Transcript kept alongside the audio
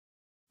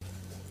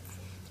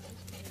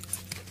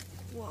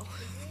Whoa.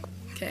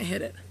 Okay,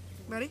 hit it.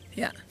 Ready?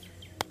 Yeah.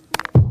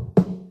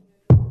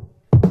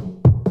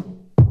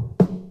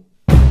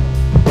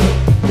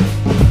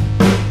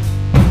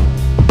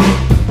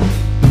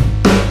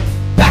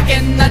 Back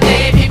in the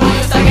day, people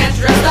used to get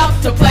dressed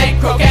up to play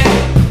croquet.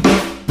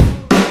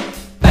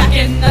 Back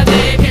in the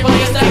day, people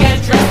used to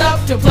get dressed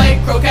up to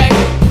play croquet.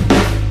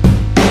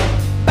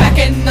 Back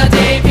in the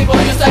day, people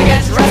used to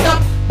get dressed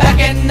up. Back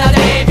in the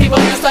day, people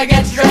used to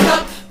get dressed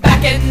up.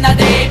 Back in the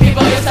day,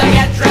 people used to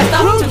get dressed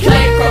up to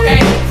play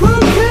croquet.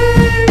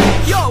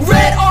 Yo,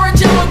 red,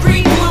 orange, yellow,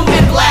 green, blue,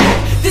 and black.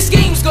 This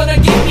game's gonna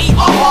give me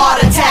a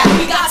heart attack.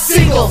 We got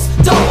singles,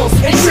 doubles,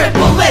 and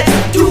triplets.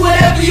 Do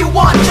whatever you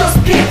want, just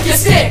pick your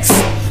sticks.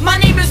 My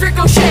name is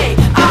Ricochet,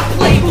 I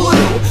play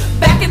blue.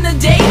 Back in the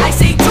day, I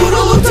say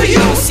toodaloo to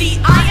you.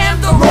 See, I am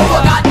the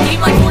rover, got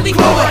game like Holy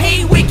Grover.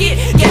 Hey, wicked,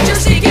 get your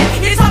ticket.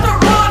 It's time to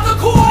rock the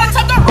chord. It's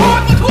time to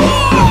rock the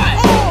chord.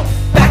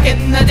 Back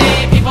in the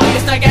day, people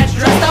used to get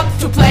dressed up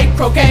to play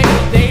croquet.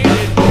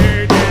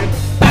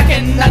 Back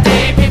in the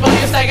day, people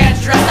used to get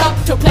dressed up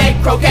to play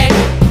croquet.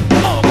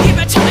 Oh, keep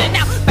it chillin'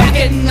 now. Back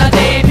in the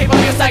day, people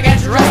used to get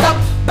dressed up.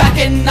 Back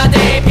in the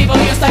day, people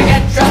used to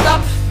get dressed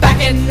up. Back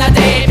in the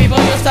day, people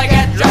used to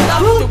get dressed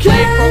up to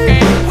play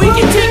croquet. We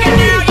can take it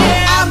now,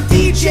 yeah. I'm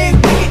DJ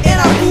Wicked and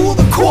I rule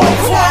the court.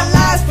 That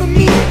lies for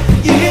me.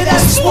 You hear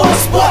that sport,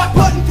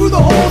 button through the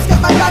holes.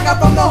 Got my gaga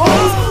from the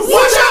hose.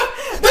 Watch out!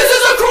 This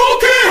is a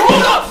croquet!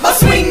 Hold up! My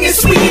swing is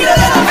sweeter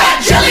than a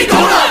fat jelly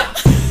donut.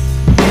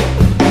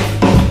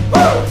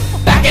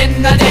 Back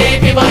in the day,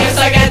 people used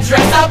to get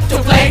dressed up to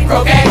play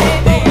croquet.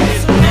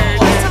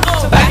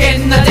 Back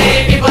in the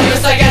day, people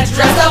used to get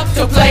dressed up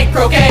to play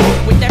croquet.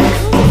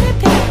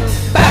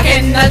 Back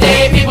in the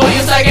day, people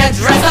used to get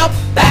dressed up.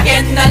 Back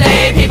in the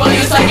day, people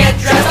used to get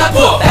dressed up.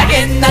 Back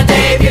in the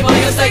day, people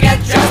used to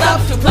get dressed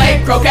up to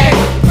play croquet.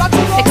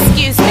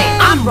 Excuse me,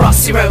 I'm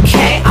Rossi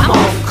Roquet, I'm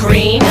all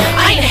green.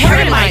 I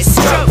inherited my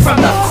stroke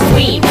from the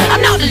queen.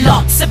 I'm not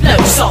lots of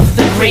notes off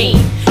the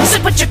green, so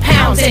put your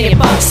pounds and your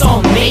bucks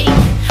on me.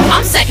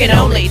 I'm second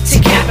only to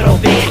capital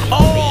B.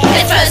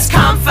 It's first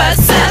come,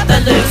 first serve, the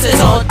losers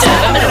all dirt.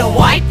 I'm gonna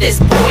wipe this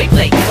boy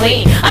plate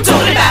clean. I'm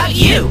talking about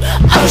you,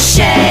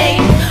 O'Shea.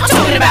 I'm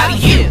talking about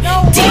you,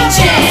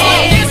 DJ.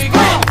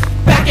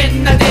 Back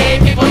in the day,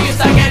 people used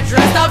to get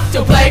dressed up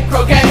to play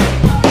croquet.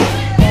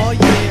 Oh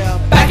yeah.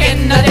 Back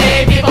in the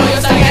day, people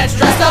used to get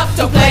dressed up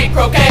to play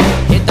croquet.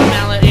 Hit the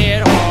mallet,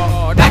 hit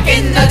hard. Back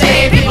in the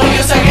day, people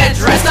used to get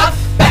dressed up.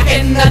 Back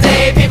in the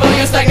day, people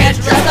used to get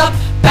dressed up.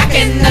 Back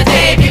in the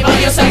day, people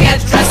used to get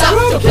dressed up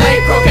to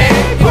play croquet.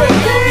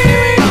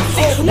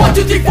 1,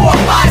 2, 3, 4,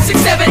 5, 6,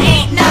 7,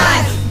 8,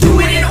 9. Do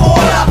it in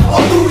order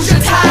or lose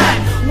your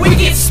time.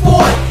 Wicked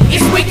sport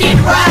is wicked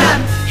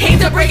rhyme. Hate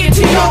to break it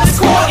to you, this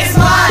court is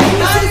mine.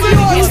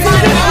 It's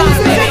mine,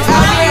 it's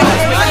mine.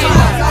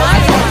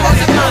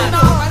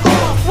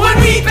 When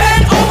we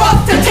bend over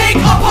to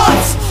take a punt,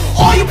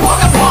 all you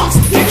pocket punks,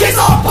 you kiss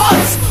our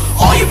butts.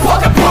 All you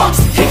pocket punks,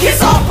 you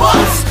kiss our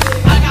butts.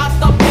 I got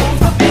the moves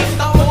to make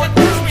the board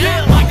through.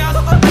 Yeah, I got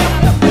the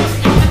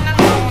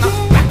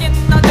back in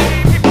the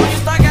day, people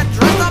used to get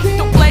dressed up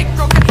to play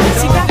croquet.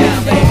 See, back in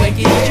the day,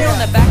 Wiggy, did you know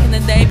that back in the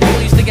day,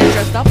 people used to get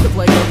dressed up to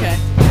play croquet?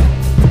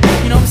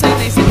 You know what I'm saying?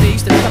 They said they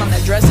used to put on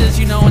their dresses,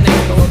 you know, and they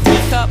would go with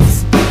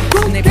teacups,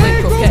 and they played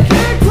croquet.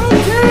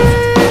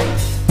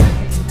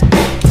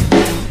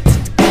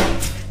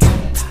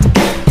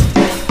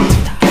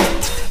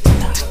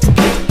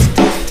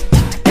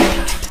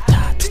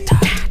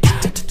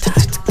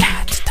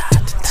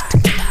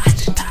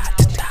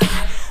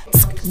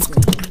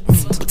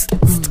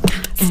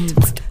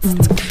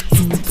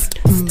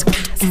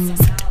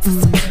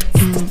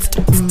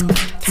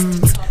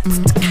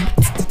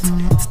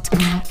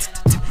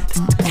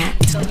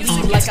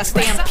 Like a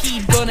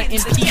stampede, gonna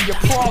impede your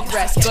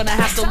progress. Gonna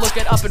have to look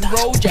it up in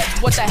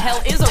Roject. What the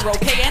hell is a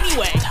roquet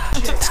anyway?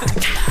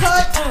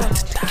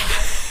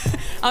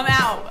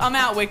 I'm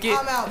out, Wicked.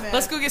 I'm out, man.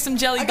 Let's go get some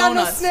jelly I got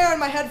donuts. no snare in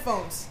my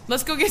headphones.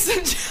 Let's go get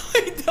some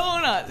jelly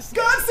donuts.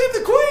 God save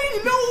the queen,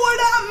 you know what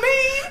I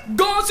mean?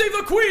 God save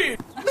the queen!